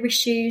behaviour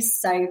issues.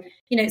 So,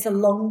 it's a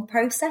long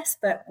process,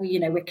 but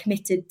we're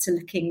committed to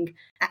looking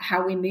at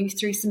how we move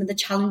through some of the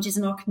challenges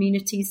in our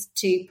communities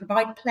to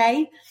provide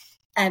play.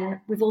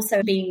 We've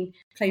also been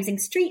closing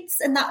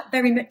streets, and that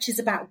very much is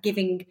about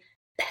giving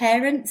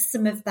parents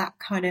some of that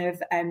kind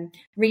of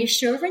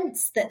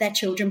reassurance that their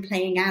children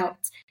playing out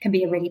can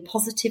be a really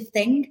positive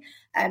thing.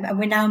 And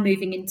we're now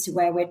moving into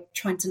where we're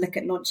trying to look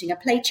at launching a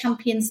Play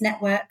Champions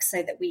network,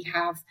 so that we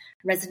have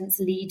residents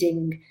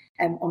leading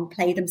on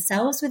play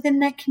themselves within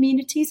their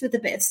communities, with a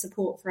bit of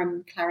support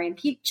from Clarion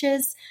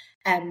Futures.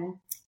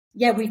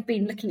 We've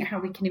been looking at how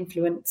we can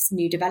influence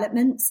new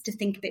developments to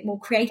think a bit more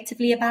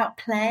creatively about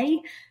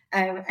play.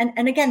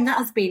 And again, that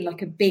has been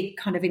like a big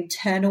kind of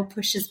internal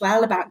push as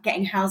well, about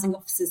getting housing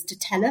officers to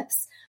tell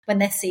us when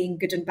they're seeing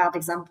good and bad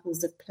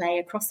examples of play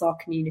across our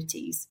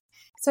communities.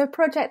 So a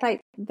project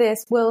like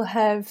this will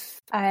have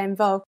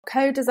involved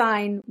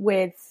co-design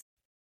with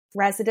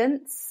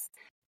residents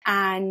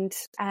and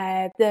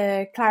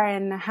the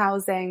Clarion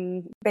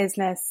Housing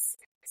business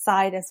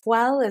side, as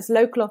well as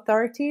local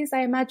authorities,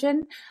 I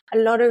imagine. A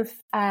lot of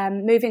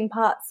moving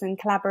parts and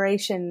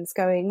collaborations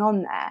going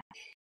on there.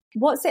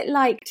 What's it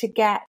like to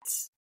get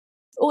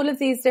all of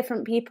these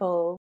different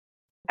people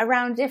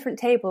around different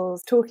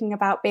tables talking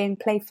about being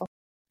playful?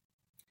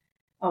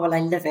 Oh, well, I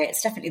love it.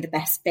 It's definitely the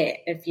best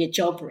bit of your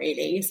job,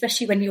 really,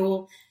 especially when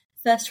you're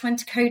first trying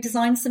to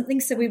co-design something.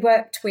 So we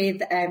worked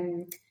with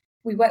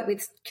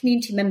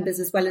community members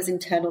as well as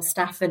internal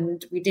staff,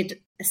 and we did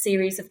a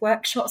series of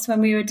workshops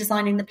when we were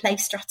designing the play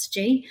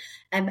strategy.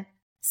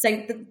 So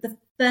the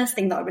first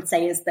thing that I would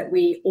say is that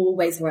we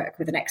always work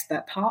with an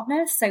expert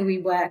partner. So we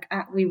work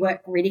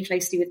really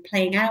closely with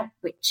Playing Out,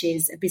 which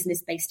is a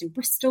business based in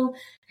Bristol,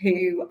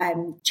 who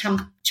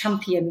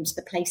championed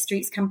the Play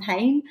Streets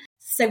campaign.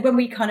 So when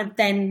we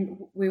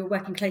were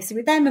working closely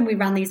with them, and we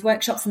ran these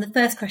workshops, and the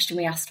first question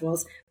we asked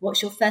was,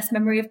 what's your first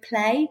memory of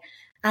play?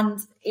 And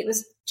it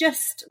was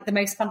just the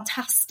most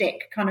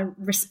fantastic kind of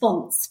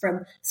response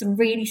from some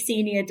really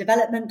senior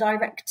development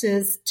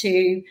directors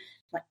to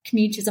like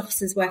communities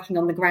officers working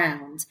on the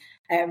ground.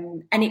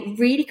 And it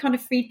really kind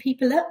of freed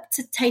people up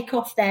to take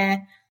off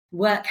their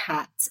work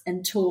hat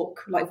and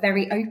talk like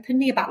very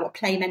openly about what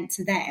play meant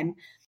to them.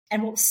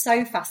 And what was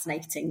so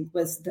fascinating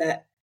was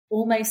that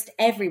almost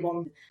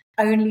everyone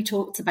only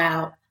talked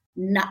about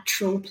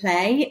natural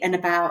play and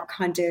about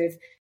kind of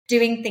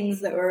doing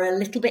things that were a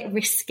little bit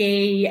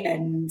risky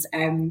and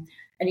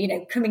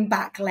coming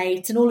back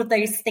late and all of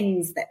those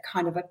things that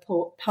kind of are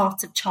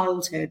part of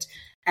childhood,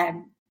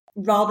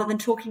 rather than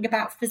talking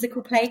about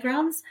physical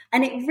playgrounds.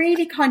 And it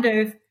really kind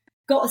of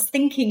got us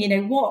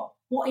thinking, what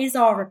is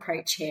our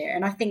approach here?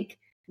 And I think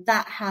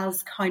that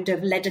has kind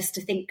of led us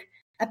to think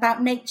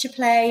about nature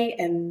play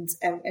and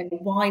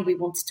why we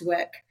wanted to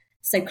work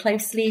so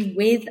closely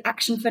with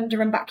Action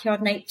Funder and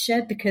Backyard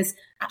Nature, because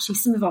actually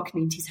some of our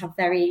communities have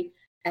very,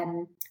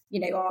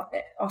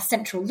 our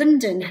central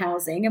London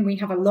housing, and we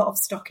have a lot of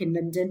stock in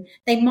London.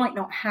 They might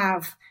not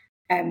have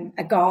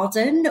a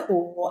garden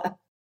or a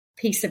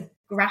piece of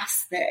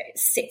grass that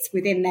sits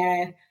within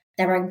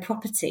their own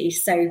property.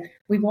 So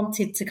we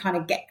wanted to kind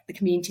of get the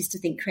communities to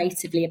think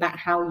creatively about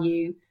how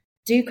you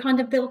do kind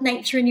of build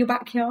nature in your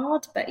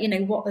backyard, but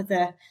what are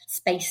the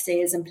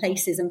spaces and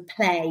places and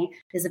play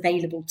is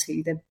available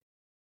to them.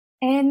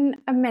 In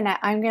a minute,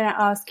 I'm going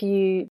to ask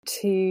you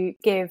to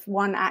give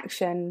one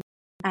action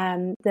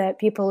that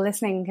people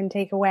listening can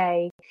take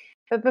away.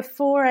 But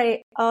before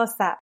I ask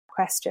that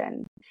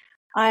question,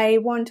 I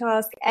want to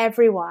ask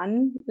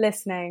everyone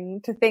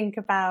listening to think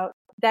about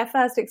their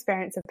first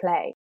experience of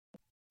play.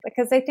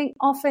 Because I think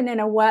often in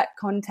a work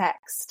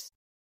context,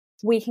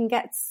 we can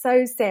get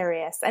so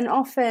serious, and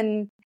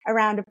often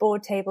around a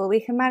board table, we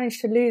can manage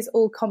to lose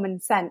all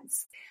common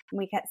sense. And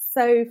we get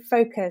so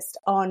focused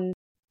on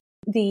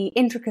the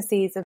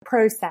intricacies of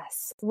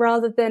process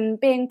rather than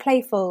being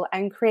playful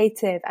and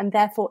creative and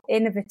therefore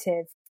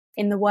innovative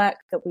in the work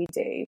that we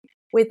do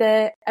with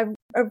a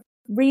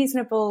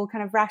reasonable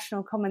kind of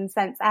rational common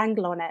sense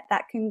angle on it.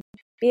 That can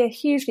be a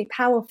hugely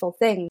powerful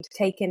thing to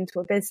take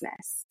into a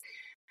business.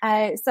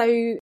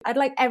 So I'd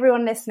like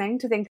everyone listening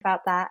to think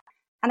about that.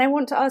 And I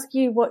want to ask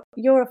you what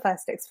your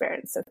first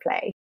experience of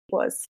play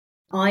was.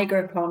 I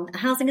grew up on a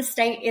housing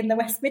estate in the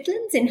West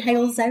Midlands in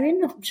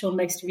Halesowen. I'm sure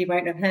most of you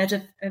won't have heard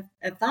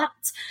of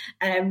that,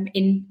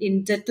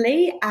 in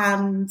Dudley.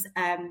 And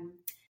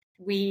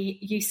we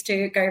used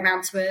to go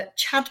around to a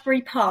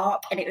Chadbury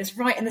Park, and it was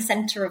right in the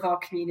centre of our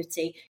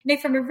community.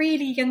 From a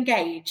really young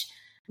age.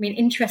 I mean,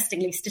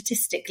 interestingly,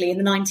 statistically, in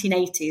the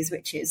 1980s,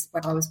 which is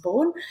when I was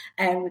born,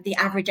 the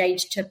average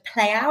age to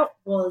play out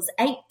was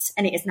 8,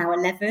 and it is now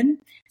 11.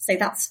 So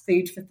that's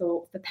food for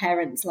thought for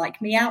parents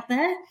like me out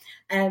there.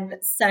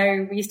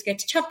 So we used to go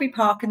to Chadbury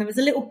Park, and there was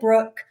a little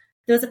brook.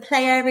 there was a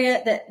play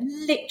area that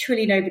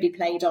literally nobody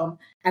played on,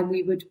 and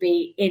we would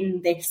be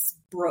in this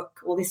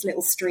brook or this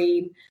little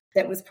stream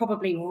that was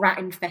probably rat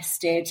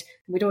infested.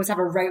 We'd always have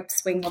a rope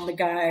swing on the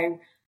go.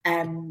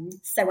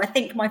 So I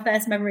think my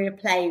first memory of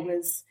play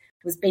was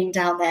being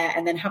down there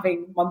and then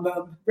having my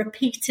mum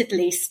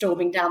repeatedly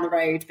storming down the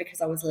road because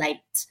I was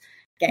late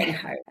getting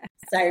home.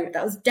 So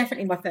that was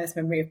definitely my first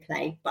memory of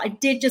play. But I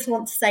did just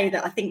want to say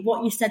that I think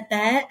what you said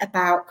there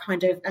about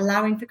kind of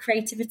allowing for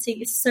creativity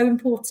is so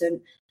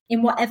important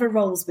in whatever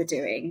roles we're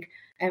doing.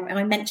 And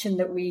I mentioned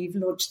that we've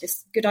launched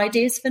this Good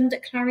Ideas Fund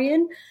at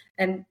Clarion.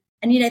 And,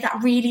 that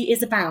really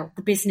is about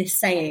the business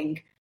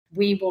saying,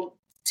 we want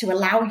to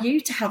allow you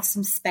to have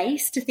some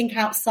space to think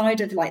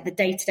outside of like the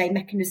day-to-day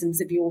mechanisms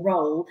of your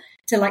role,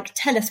 to like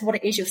tell us what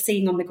it is you're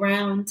seeing on the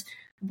ground,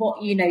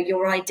 what,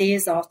 your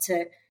ideas are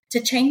to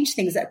change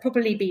things that have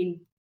probably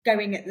been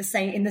going in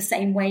the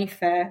same way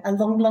for a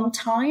long, long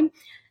time.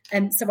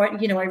 And so,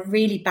 I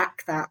really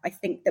back that. I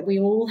think that we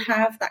all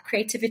have that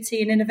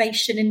creativity and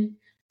innovation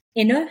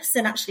in us.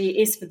 And actually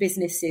it is for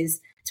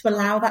businesses to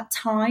allow that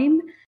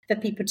time for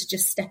people to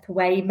just step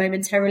away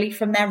momentarily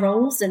from their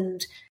roles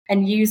and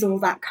use all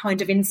that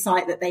kind of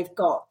insight that they've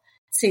got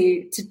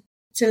to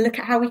look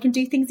at how we can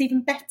do things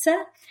even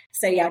better.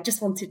 So, I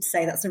just wanted to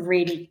say that's a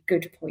really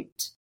good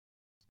point.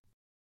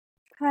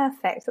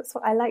 Perfect. That's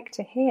what I like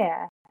to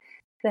hear.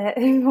 That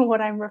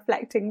what I'm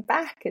reflecting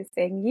back is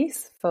being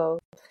useful.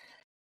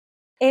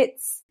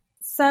 It's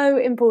so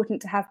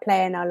important to have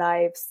play in our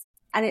lives,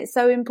 and it's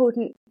so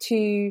important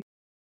to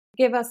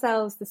give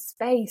ourselves the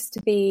space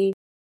to be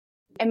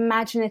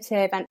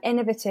imaginative and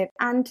innovative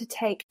and to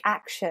take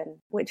action,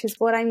 which is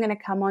what I'm going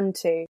to come on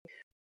to.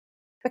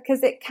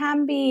 Because it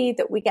can be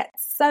that we get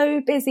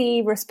so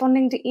busy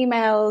responding to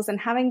emails and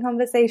having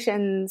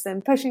conversations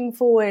and pushing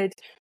forward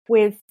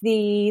with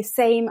the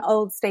same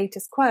old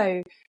status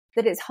quo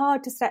that it's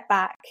hard to step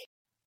back,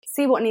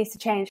 see what needs to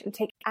change and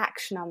take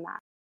action on that.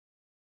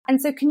 And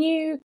so can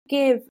you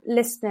give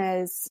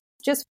listeners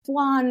just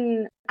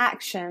one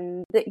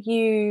action that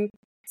you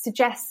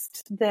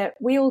suggest that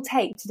we all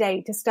take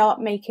today to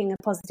start making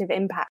a positive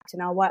impact in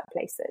our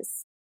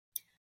workplaces?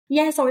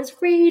 Yes, I was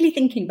really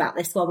thinking about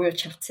this while we were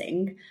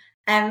chatting.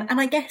 And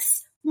I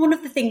guess one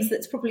of the things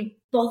that's probably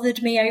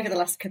bothered me over the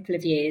last couple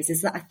of years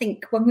is that I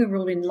think when we were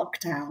all in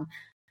lockdown,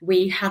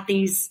 we had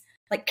these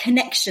like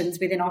connections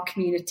within our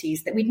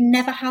communities that we'd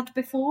never had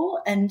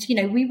before. And,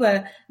 we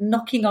were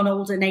knocking on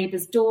older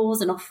neighbours'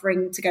 doors and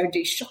offering to go and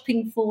do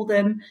shopping for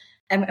them.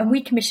 And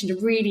we commissioned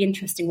a really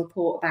interesting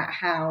report about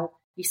how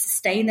you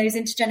sustain those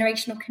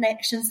intergenerational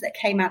connections that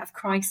came out of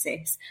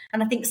crisis.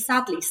 And I think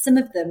sadly, some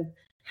of them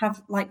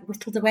have like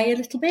whittled away a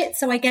little bit.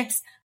 So I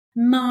guess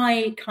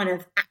my kind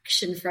of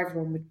action for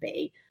everyone would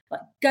be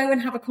like, go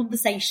and have a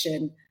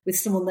conversation with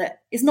someone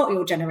that is not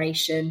your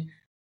generation.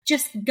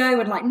 Just go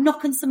and like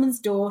knock on someone's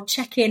door,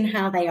 check in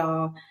how they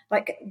are.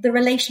 Like the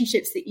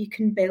relationships that you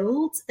can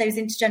build, those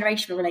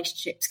intergenerational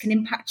relationships can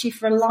impact you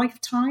for a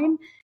lifetime.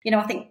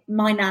 I think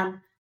my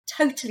nan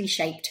totally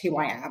shaped who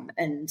I am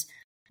and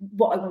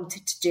what I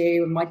wanted to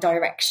do and my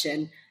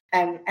direction.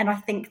 And I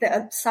think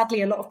that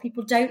sadly a lot of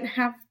people don't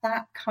have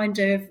that kind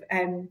of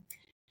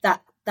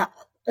that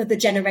other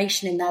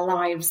generation in their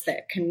lives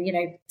that can,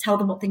 tell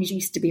them what things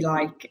used to be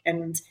like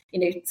and,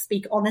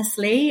 speak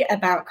honestly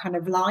about kind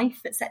of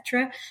life,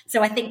 etc.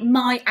 So I think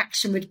my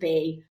action would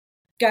be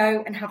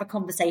go and have a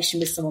conversation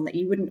with someone that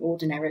you wouldn't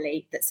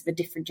ordinarily, that's of a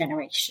different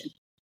generation.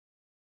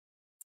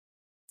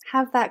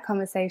 Have that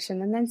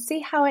conversation and then see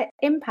how it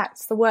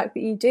impacts the work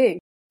that you do.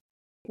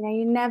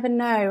 You never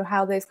know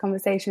how those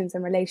conversations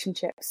and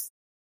relationships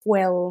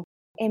will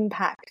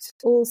impact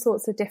all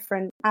sorts of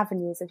different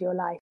avenues of your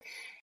life.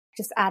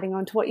 Just adding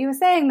on to what you were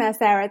saying there,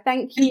 Sarah,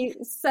 thank you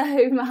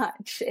so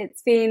much.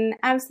 It's been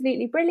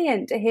absolutely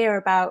brilliant to hear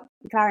about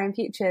Clarion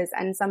Futures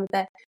and some of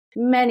the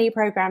many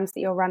programs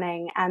that you're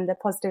running and the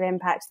positive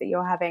impact that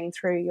you're having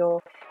through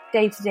your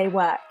day-to-day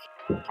work.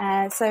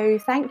 So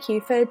thank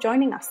you for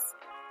joining us.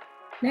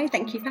 No,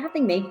 thank you for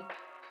having me.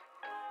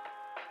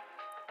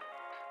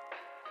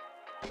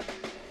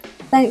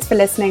 Thanks for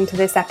listening to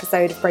this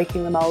episode of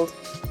Breaking the Mold.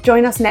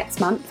 Join us next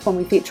month when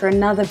we feature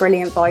another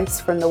brilliant voice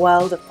from the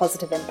world of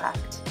positive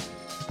impact.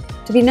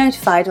 To be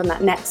notified when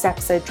that next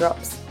episode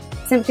drops,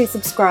 simply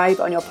subscribe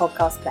on your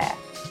podcast player.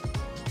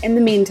 In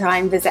the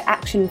meantime, visit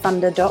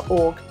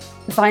actionfunder.org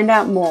to find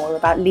out more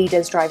about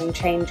leaders driving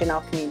change in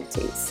our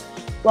communities.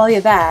 While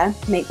you're there,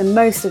 make the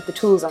most of the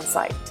tools on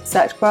site to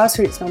search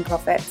grassroots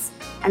nonprofits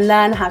and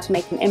learn how to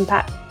make an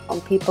impact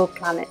on people,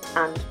 planet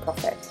and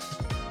profit.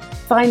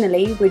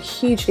 Finally, we'd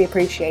hugely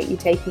appreciate you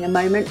taking a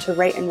moment to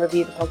rate and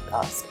review the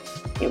podcast.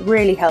 It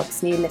really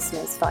helps new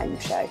listeners find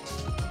the show.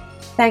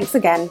 Thanks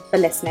again for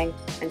listening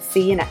and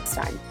see you next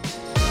time.